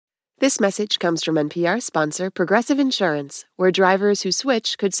This message comes from NPR sponsor Progressive Insurance, where drivers who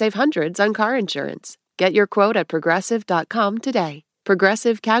switch could save hundreds on car insurance. Get your quote at progressive.com today.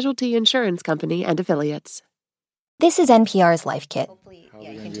 Progressive Casualty Insurance Company and Affiliates. This is NPR's Life Kit.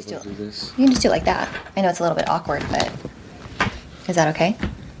 Yeah, you can just do it. You can just do it like that. I know it's a little bit awkward, but is that okay?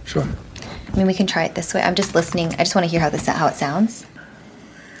 Sure. I mean, we can try it this way. I'm just listening. I just want to hear how it sounds.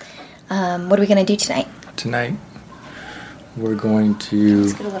 What are we going to do tonight? Tonight, we're going to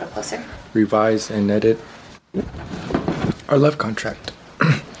Let's get a little closer. revise and edit our love contract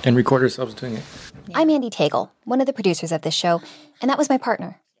and record ourselves doing it. I'm Andy Tagle, one of the producers of this show, and that was my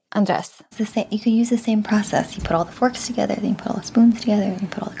partner, Andres. It's the same. You can use the same process. You put all the forks together, then you put all the spoons together, then you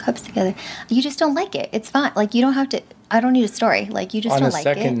put all the cups together. You just don't like it. It's fine. Like, you don't have to. I don't need a story. Like, you just don't like it.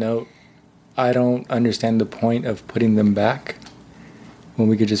 On a second note, I don't understand the point of putting them back when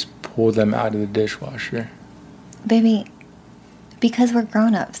we could just pull them out of the dishwasher. Baby, because we're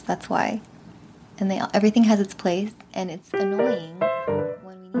grown-ups, that's why. And everything has its place, and it's annoying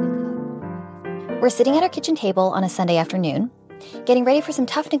when we need a cup. We're sitting at our kitchen table on a Sunday afternoon, getting ready for some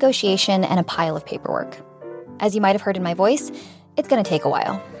tough negotiation and a pile of paperwork. As you might have heard in my voice, it's going to take a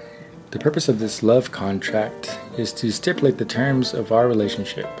while. The purpose of this love contract is to stipulate the terms of our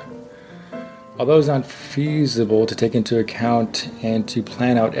relationship. Although it's not feasible to take into account and to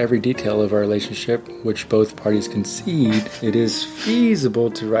plan out every detail of our relationship, which both parties concede, it is feasible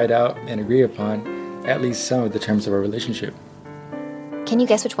to write out and agree upon at least some of the terms of our relationship. Can you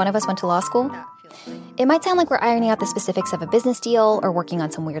guess which one of us went to law school? It might sound like we're ironing out the specifics of a business deal or working on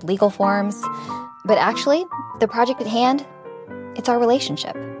some weird legal forms, but actually, the project at hand, it's our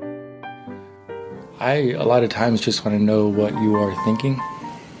relationship. I, a lot of times, just want to know what you are thinking,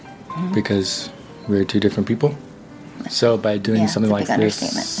 because we're two different people. So by doing something like this...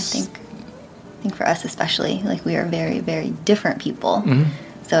 Understatement. I think for us especially, like, we are very, very different people. Mm-hmm.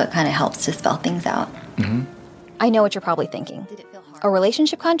 So it kind of helps to spell things out. Mm-hmm. I know what you're probably thinking. Did it feel hard? A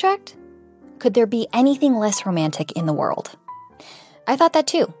relationship contract? Could there be anything less romantic in the world? I thought that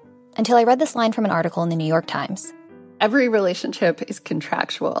too, until I read this line from an article in the New York Times. Every relationship is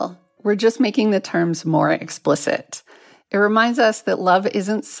contractual. We're just making the terms more explicit. It reminds us that love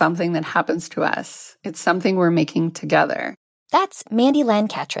isn't something that happens to us. It's something we're making together. That's Mandy Lan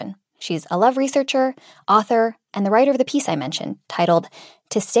Catron. She's a love researcher, author, and the writer of the piece I mentioned, titled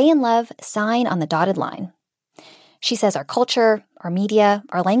 "To Stay in Love, Sign on the Dotted Line." She says our culture, our media,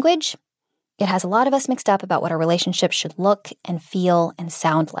 our language, it has a lot of us mixed up about what our relationships should look and feel and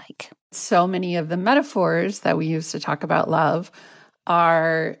sound like. So many of the metaphors that we use to talk about love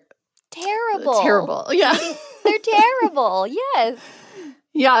are terrible. Yeah. They're terrible. Yes.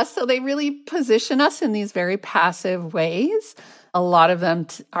 Yeah. So they really position us in these very passive ways. A lot of them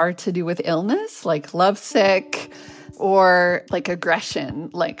are to do with illness, like lovesick, or like aggression,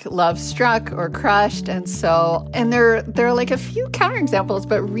 like love struck or crushed. And there are like a few counterexamples,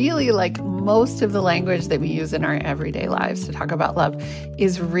 but really like most of the language that we use in our everyday lives to talk about love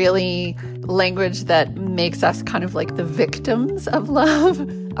is really language that makes us kind of like the victims of love.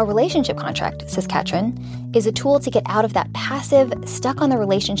 A relationship contract, says Catron, is a tool to get out of that passive, stuck on the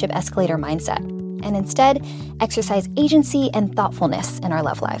relationship escalator mindset, and instead exercise agency and thoughtfulness in our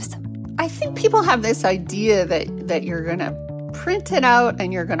love lives. I think people have this idea that you're going to print it out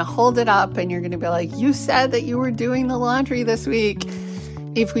and you're going to hold it up and you're going to be like, you said that you were doing the laundry this week.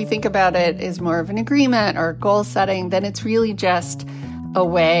 If we think about it as more of an agreement or goal setting, then it's really just a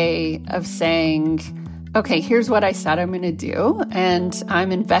way of saying, okay, here's what I said I'm going to do, and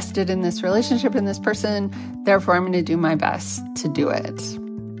I'm invested in this relationship and this person, therefore I'm going to do my best to do it.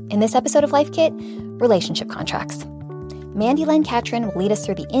 In this episode of Life Kit, relationship contracts. Mandy Lan Catron will lead us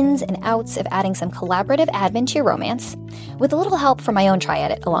through the ins and outs of adding some collaborative admin to your romance, with a little help from my own try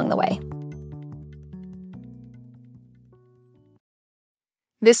at it along the way.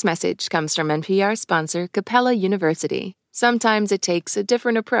 This message comes from NPR sponsor Capella University. Sometimes it takes a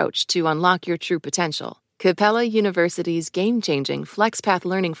different approach to unlock your true potential. Capella University's game-changing FlexPath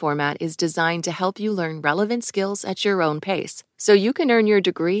learning format is designed to help you learn relevant skills at your own pace, so you can earn your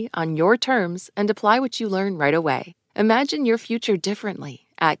degree on your terms and apply what you learn right away. Imagine your future differently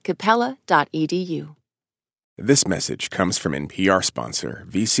at capella.edu. This message comes from NPR sponsor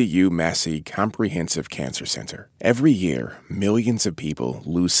VCU Massey Comprehensive Cancer Center. Every year, millions of people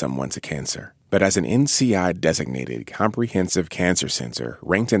lose someone to cancer. But as an NCI-designated comprehensive cancer center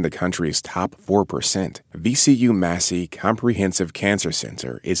ranked in the country's top 4%, VCU Massey Comprehensive Cancer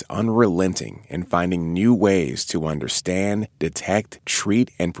Center is unrelenting in finding new ways to understand, detect,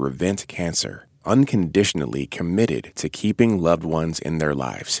 treat, and prevent cancer. Unconditionally committed to keeping loved ones in their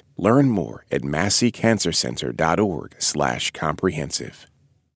lives. Learn more at masseycancercenter.org/comprehensive.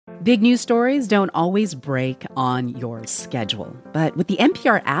 Big news stories don't always break on your schedule. But with the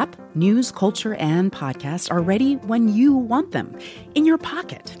NPR app, news, culture, and podcasts are ready when you want them, in your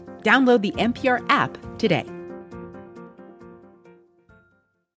pocket. Download the NPR app today.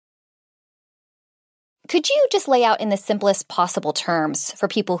 Could you just lay out in the simplest possible terms for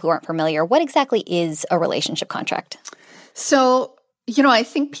people who aren't familiar, what exactly is a relationship contract? So, I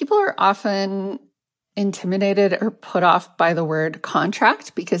think people are often intimidated or put off by the word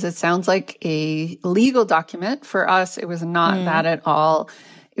contract because it sounds like a legal document. For us, it was not that at all.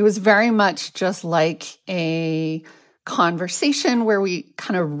 It was very much just like a conversation where we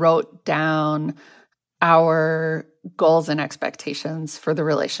kind of wrote down our goals and expectations for the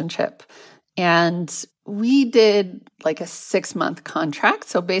relationship. And we did like a 6-month contract.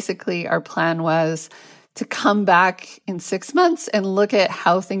 So basically our plan was to come back in 6 months and look at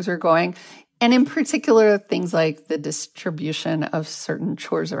how things were going. And in particular, things like the distribution of certain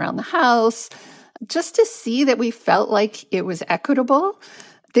chores around the house, just to see that we felt like it was equitable.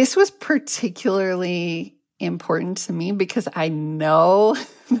 This was particularly important to me because I know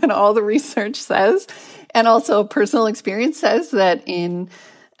that all the research says, and also personal experience says, that in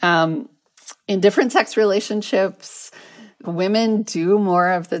different sex relationships, women do more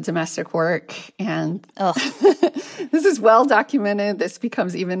of the domestic work. And this is well documented. This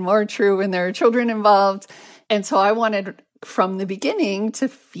becomes even more true when there are children involved. And so I wanted from the beginning to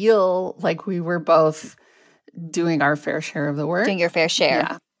feel like we were both doing our fair share of the work. Doing your fair share.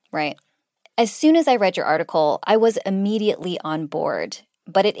 Yeah. Right. As soon as I read your article, I was immediately on board.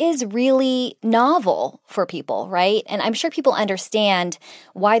 But it is really novel for people, right? And I'm sure people understand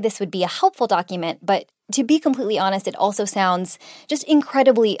why this would be a helpful document, but to be completely honest, it also sounds just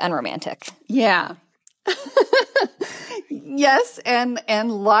incredibly unromantic. Yeah. Yes, and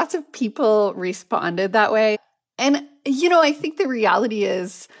lots of people responded that way. And, I think the reality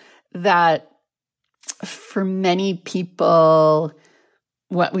is that for many people,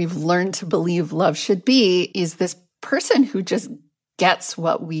 what we've learned to believe love should be is this person who just gets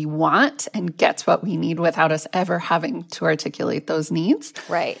what we want and gets what we need without us ever having to articulate those needs.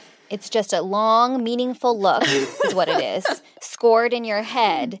 Right. It's just a long, meaningful look is what it is, scored in your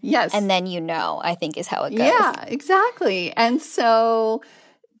head. Yes. And then I think is how it goes. Yeah, exactly. And so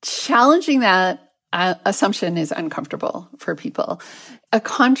challenging that assumption is uncomfortable for people. A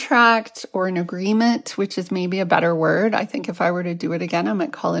contract or an agreement, which is maybe a better word, I think if I were to do it again, I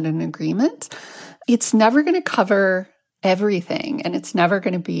might call it an agreement. It's never going to cover everything, and it's never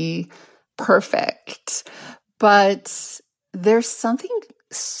going to be perfect. But there's something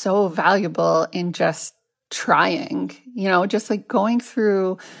so valuable in just trying, just like going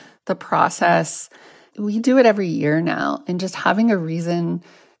through the process. We do it every year now, and just having a reason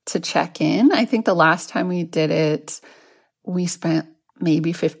to check in. I think the last time we did it, we spent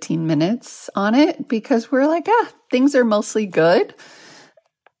maybe 15 minutes on it because we're like, things are mostly good.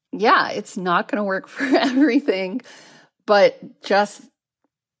 Yeah, it's not going to work for everything. But just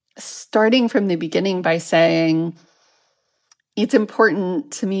starting from the beginning by saying, it's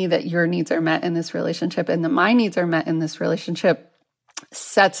important to me that your needs are met in this relationship and that my needs are met in this relationship,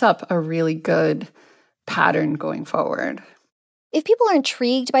 sets up a really good pattern going forward. If people are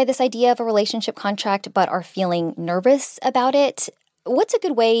intrigued by this idea of a relationship contract but are feeling nervous about it, what's a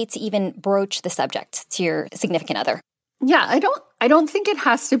good way to even broach the subject to your significant other? Yeah, I don't think it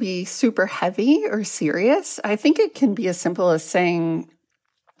has to be super heavy or serious. I think it can be as simple as saying,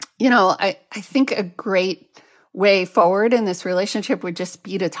 I think a great way forward in this relationship would just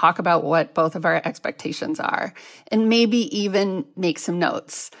be to talk about what both of our expectations are and maybe even make some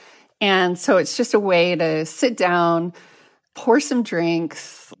notes. And so it's just a way to sit down, pour some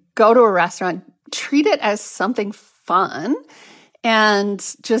drinks, go to a restaurant, treat it as something fun, and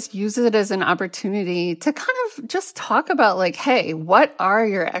just use it as an opportunity to kind of just talk about like, hey, what are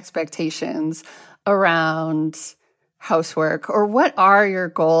your expectations around housework? Or what are your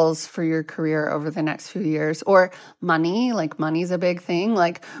goals for your career over the next few years? Or money, like money's a big thing.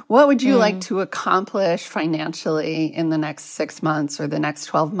 Like, what would you like to accomplish financially in the next 6 months or the next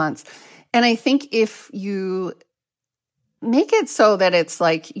 12 months? And I think if you make it so that it's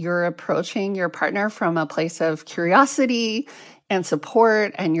like you're approaching your partner from a place of curiosity and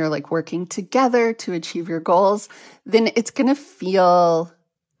support, and you're like working together to achieve your goals, then it's going to feel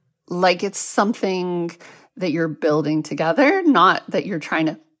like it's something that you're building together, not that you're trying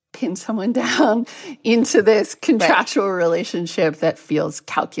to pin someone down into this contractual relationship that feels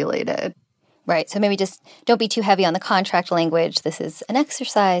calculated. Right. So maybe just don't be too heavy on the contract language. This is an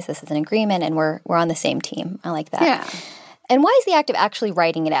exercise, this is an agreement, and we're on the same team. I like that. Yeah. And why is the act of actually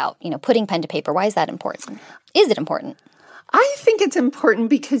writing it out, putting pen to paper, why is that important? Is it important? I think it's important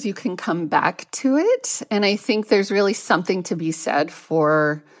because you can come back to it. And I think there's really something to be said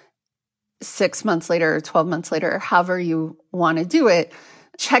for 6 months later, or 12 months later, however you want to do it,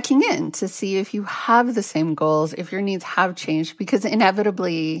 checking in to see if you have the same goals, if your needs have changed, because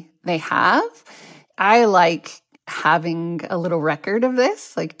inevitably they have. I like having a little record of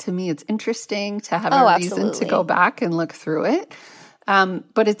this. Like, to me, it's interesting to have a reason to go back and look through it.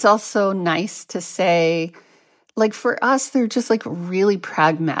 But it's also nice to say, like, for us, they're just like really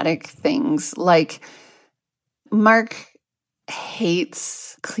pragmatic things. Like, Mark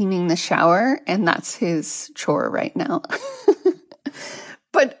hates cleaning the shower, and that's his chore right now.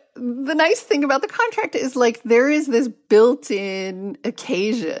 But the nice thing about the contract is, like, there is this built-in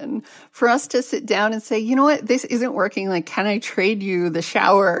occasion for us to sit down and say, you know what, this isn't working. Like, can I trade you the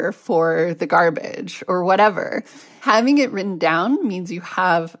shower for the garbage or whatever? Having it written down means you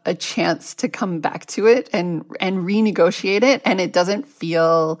have a chance to come back to it and renegotiate it. And it doesn't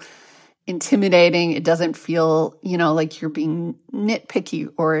feel intimidating. It doesn't feel, like you're being nitpicky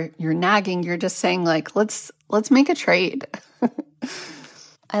or you're nagging. You're just saying, like, let's make a trade.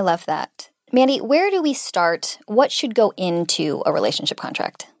 I love that. Mandy, where do we start? What should go into a relationship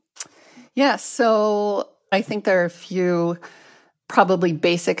contract? Yeah, so I think there are a few probably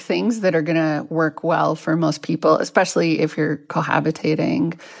basic things that are going to work well for most people, especially if you're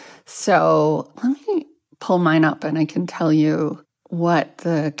cohabitating. So let me pull mine up and I can tell you what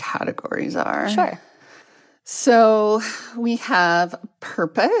the categories are. Sure. So we have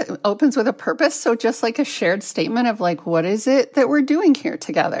purpose. It opens with a purpose. So just like a shared statement of, like, what is it that we're doing here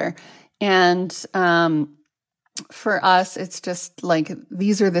together? And for us, it's just like,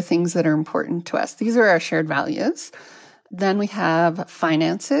 these are the things that are important to us. These are our shared values. Then we have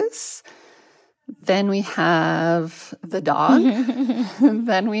finances. Then we have the dog.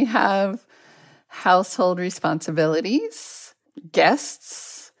 Then we have household responsibilities,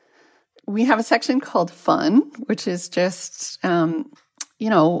 guests. We have a section called fun, which is just,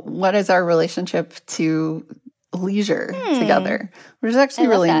 what is our relationship to leisure together, which is actually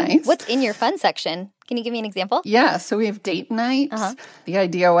really nice. What's in your fun section? Can you give me an example? Yeah, so we have date night. The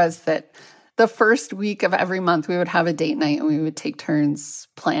idea was that the first week of every month, we would have a date night and we would take turns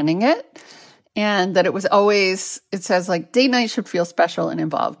planning it. And that it was always, it says, like, date night should feel special and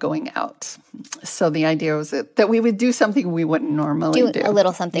involve going out. So the idea was that we would do something we wouldn't normally do. A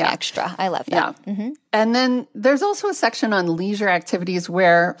little something extra. I love that. Yeah. Mm-hmm. And then there's also a section on leisure activities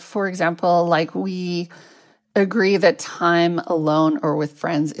where, for example, like, we agree that time alone or with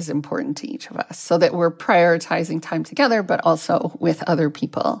friends is important to each of us, so that we're prioritizing time together, but also with other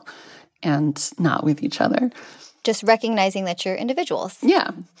people and not with each other. Just recognizing that you're individuals.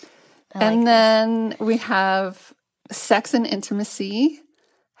 Yeah. And then we have sex and intimacy,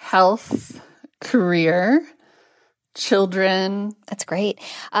 health, career, children. That's great.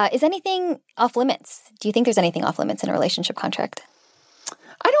 Is anything off limits? Do you think there's anything off limits in a relationship contract?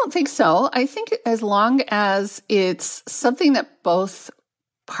 I don't think so. I think as long as it's something that both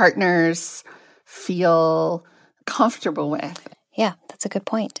partners feel comfortable with. Yeah, that's a good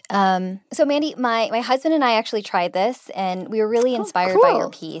point. So Mandy, my husband and I actually tried this, and we were really inspired by your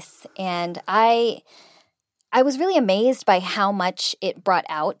piece. And I was really amazed by how much it brought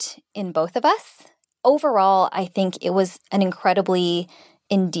out in both of us. Overall, I think it was an incredibly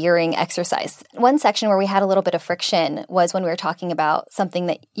endearing exercise. One section where we had a little bit of friction was when we were talking about something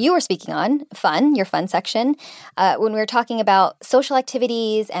that you were speaking on, fun, your fun section, when we were talking about social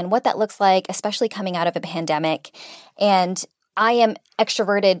activities and what that looks like, especially coming out of a pandemic. And I am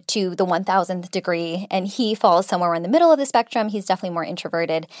extroverted to the 1000th degree, and he falls somewhere in the middle of the spectrum. He's definitely more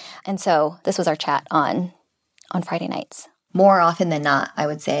introverted. And so this was our chat on Friday nights. More often than not, I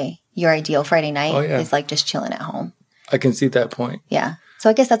would say your ideal Friday night is like just chilling at home. I can see that point. Yeah. So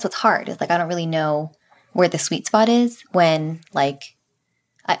I guess that's what's hard. Is like, I don't really know where the sweet spot is when, like,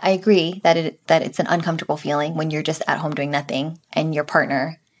 I agree that it's an uncomfortable feeling when you're just at home doing nothing and your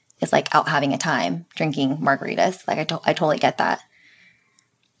partner is like out having a time drinking margaritas. Like, I totally get that.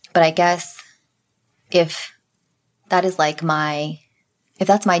 But I guess if that's my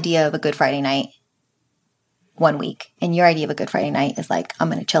idea of a good Friday night one week, and your idea of a good Friday night is like, I'm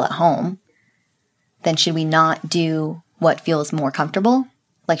going to chill at home, then should we not do what feels more comfortable?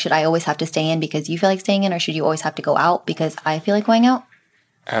 Like, should I always have to stay in because you feel like staying in, or should you always have to go out because I feel like going out?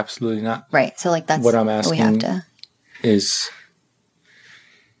 Absolutely not. Right. So, like, that's what I'm asking. We have to is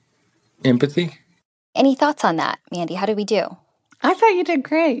empathy. Any thoughts on that, Mandy? How did we do? I thought you did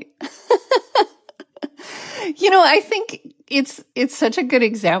great. I think it's such a good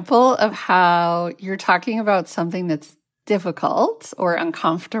example of how you're talking about something that's difficult or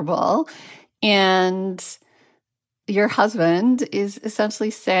uncomfortable, and your husband is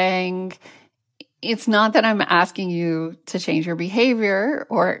essentially saying, it's not that I'm asking you to change your behavior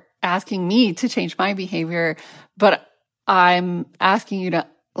or asking me to change my behavior, but I'm asking you to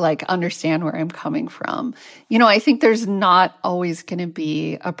like understand where I'm coming from. I think there's not always going to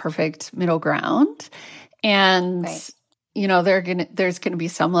be a perfect middle ground. And, Right. There's going to be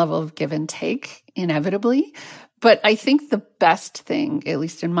some level of give and take inevitably. But I think the best thing, at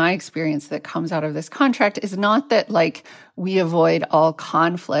least in my experience, that comes out of this contract is not that like we avoid all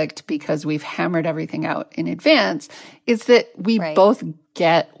conflict because we've hammered everything out in advance. It's that we Right. both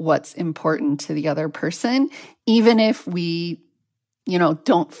get what's important to the other person, even if we,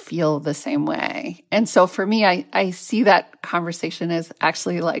 don't feel the same way. And so for me, I see that conversation as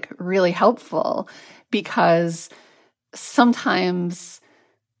actually like really helpful, because sometimes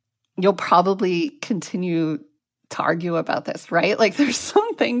you'll probably continue to argue about this, right? Like there's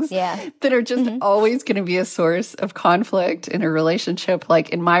some things that are just always going to be a source of conflict in a relationship. Like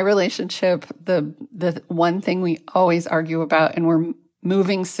in my relationship, the one thing we always argue about, and we're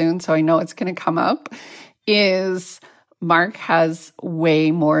moving soon, so I know it's going to come up, is Mark has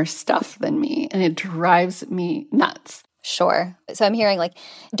way more stuff than me, and it drives me nuts. Sure. So I'm hearing like,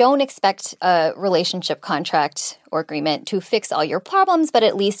 don't expect a relationship contract or agreement to fix all your problems, but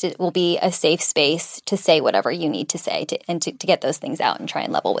at least it will be a safe space to say whatever you need to say to get those things out and try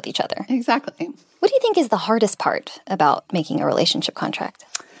and level with each other. Exactly. What do you think is the hardest part about making a relationship contract?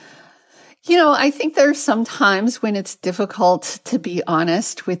 I think there's some times when it's difficult to be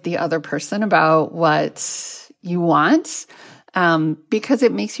honest with the other person about what you want, because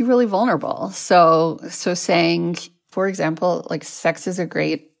it makes you really vulnerable. So saying, for example, like sex is a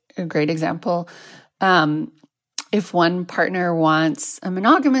great example. If one partner wants a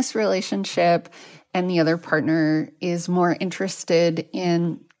monogamous relationship and the other partner is more interested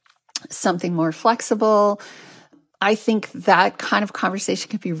in something more flexible, I think that kind of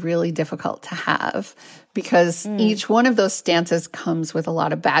conversation can be really difficult to have, because each one of those stances comes with a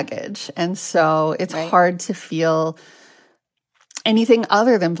lot of baggage. And so it's hard to feel anything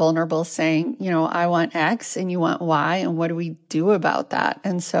other than vulnerable, saying, I want X and you want Y, and what do we do about that?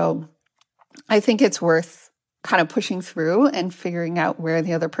 And so I think it's worth kind of pushing through and figuring out where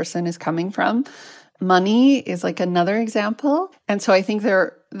the other person is coming from. Money is like another example. And so I think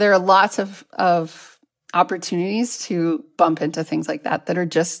there are lots of opportunities to bump into things like that are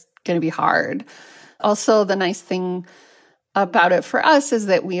just going to be hard. Also, the nice thing about it for us is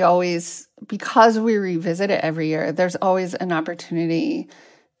that we always, because we revisit it every year, there's always an opportunity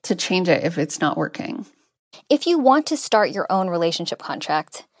to change it if it's not working. If you want to start your own relationship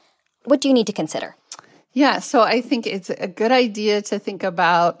contract, what do you need to consider? Yeah, so I think it's a good idea to think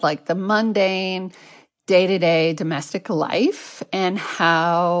about like the mundane, day-to-day domestic life and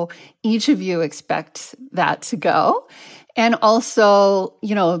how each of you expect that to go. And also,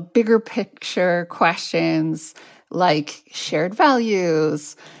 bigger picture questions like shared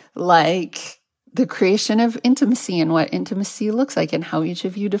values, like the creation of intimacy and what intimacy looks like and how each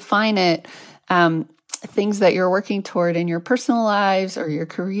of you define it, things that you're working toward in your personal lives or your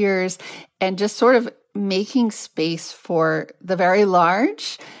careers, and just sort of making space for the very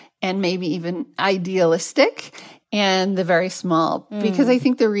large and maybe even idealistic and the very small. Because I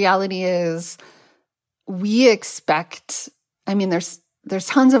think the reality is we expect, there's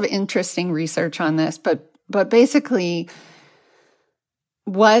tons of interesting research on this, but basically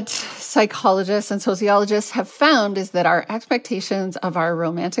what psychologists and sociologists have found is that our expectations of our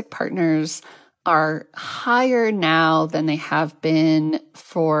romantic partners are higher now than they have been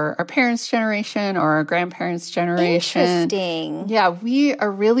for our parents' generation or our grandparents' generation. Interesting. Yeah, we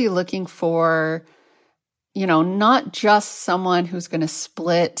are really looking for, not just someone who's going to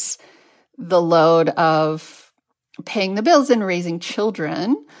split the load of paying the bills and raising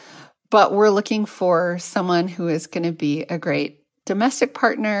children, but we're looking for someone who is going to be a great domestic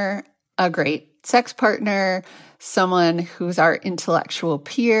partner, a great sex partner, someone who's our intellectual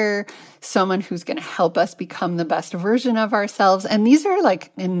peer, someone who's going to help us become the best version of ourselves. And these are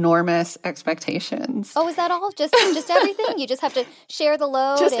like enormous expectations. Oh, is that all? Just everything? You just have to share the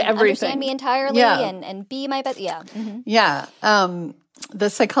load Just and everything. understand me entirely and be my best. Yeah. Mm-hmm. Yeah. The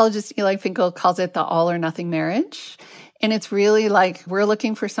psychologist Eli Finkel calls it the all or nothing marriage. And it's really like we're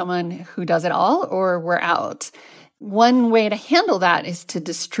looking for someone who does it all or we're out. One way to handle that is to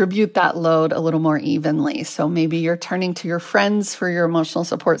distribute that load a little more evenly. So maybe you're turning to your friends for your emotional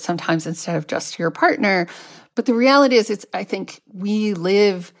support sometimes instead of just your partner. But the reality is, I think we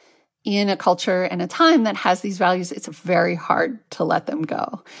live in a culture and a time that has these values. It's very hard to let them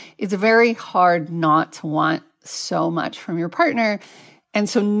go. It's very hard not to want so much from your partner. And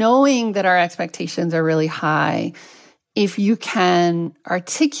so knowing that our expectations are really high, if you can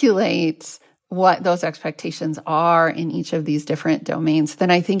articulate what those expectations are in each of these different domains,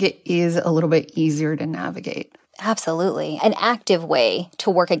 then I think it is a little bit easier to navigate. Absolutely. An active way to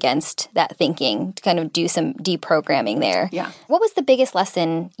work against that thinking, to kind of do some deprogramming there. Yeah. What was the biggest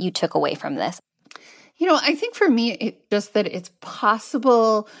lesson you took away from this? I think for me, it's just that it's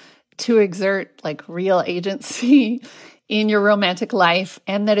possible to exert like real agency in your romantic life,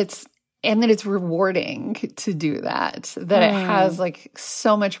 and that it's rewarding to do that, that it has like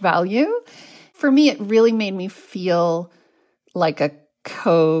so much value. For me, it really made me feel like a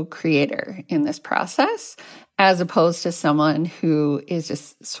co-creator in this process, as opposed to someone who is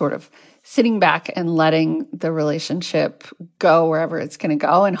just sort of sitting back and letting the relationship go wherever it's going to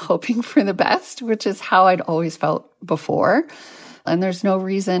go and hoping for the best, which is how I'd always felt before. And there's no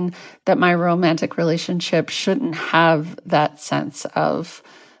reason that my romantic relationship shouldn't have that sense of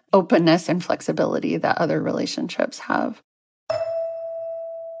openness and flexibility that other relationships have.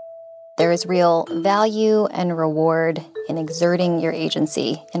 There is real value and reward in exerting your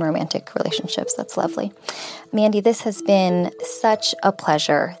agency in romantic relationships. That's lovely. Mandy, this has been such a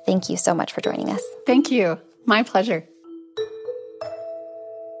pleasure. Thank you so much for joining us. Thank you. My pleasure.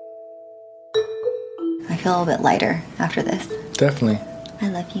 I feel a little bit lighter after this. Definitely. I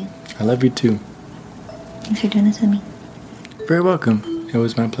love you. I love you too. Thanks for doing this with me. Very welcome. It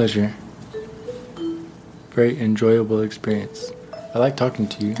was my pleasure. Very enjoyable experience. I like talking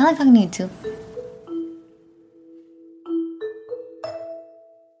to you. I like talking to you too.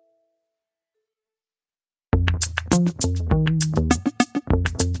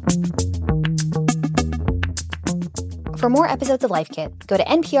 For more episodes of Life Kit, go to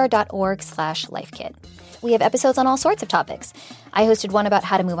npr.org/lifekit. We have episodes on all sorts of topics. I hosted one about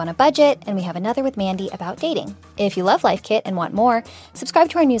how to move on a budget, and we have another with Mandy about dating. If you love Life Kit and want more, subscribe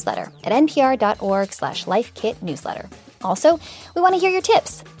to our newsletter at npr.org/lifekit newsletter. Also, we want to hear your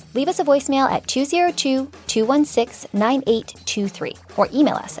tips. Leave us a voicemail at 202-216-9823 or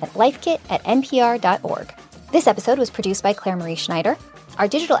email us at lifekit@npr.org. This episode was produced by Claire Marie Schneider. Our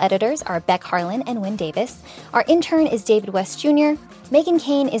digital editors are Beck Harlan and Wynn Davis. Our intern is David West Jr. Megan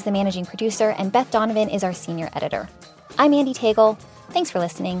Kane is the managing producer, and Beth Donovan is our senior editor. I'm Andy Tagle. Thanks for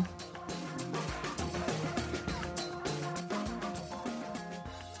listening.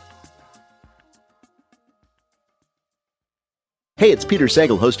 Hey, it's Peter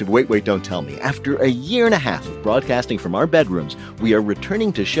Sagal, host of Wait, Wait, Don't Tell Me. After a year and a half of broadcasting from our bedrooms, we are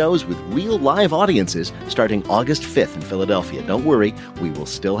returning to shows with real live audiences starting August 5th in Philadelphia. Don't worry, we will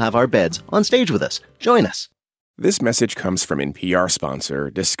still have our beds on stage with us. Join us. This message comes from NPR sponsor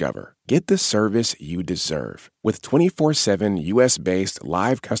Discover. Get the service you deserve. With 24/7 U.S.-based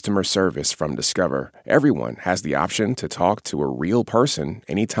live customer service from Discover, everyone has the option to talk to a real person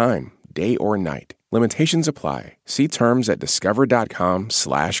anytime, day or night. Limitations apply. See terms at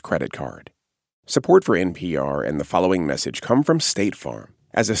discover.com/creditcard. Support for NPR and the following message come from State Farm.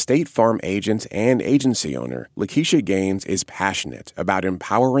 As a State Farm agent and agency owner, Lakeisha Gaines is passionate about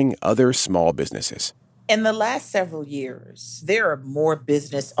empowering other small businesses. In the last several years, there are more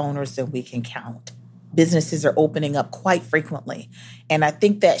business owners than we can count. Businesses are opening up quite frequently. And I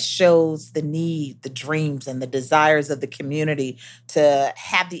think that shows the need, the dreams, and the desires of the community to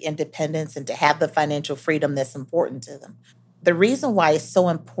have the independence and to have the financial freedom that's important to them. The reason why it's so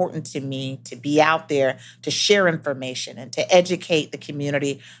important to me to be out there to share information and to educate the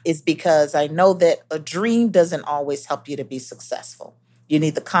community is because I know that a dream doesn't always help you to be successful. You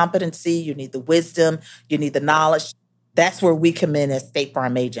need the competency, you need the wisdom, you need the knowledge. That's where we come in as State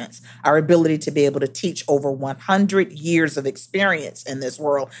Farm agents, our ability to be able to teach over 100 years of experience in this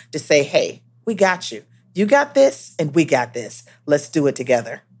world to say, hey, we got you. You got this, and we got this. Let's do it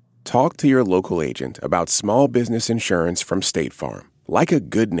together. Talk to your local agent about small business insurance from State Farm. Like a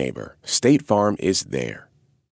good neighbor, State Farm is there.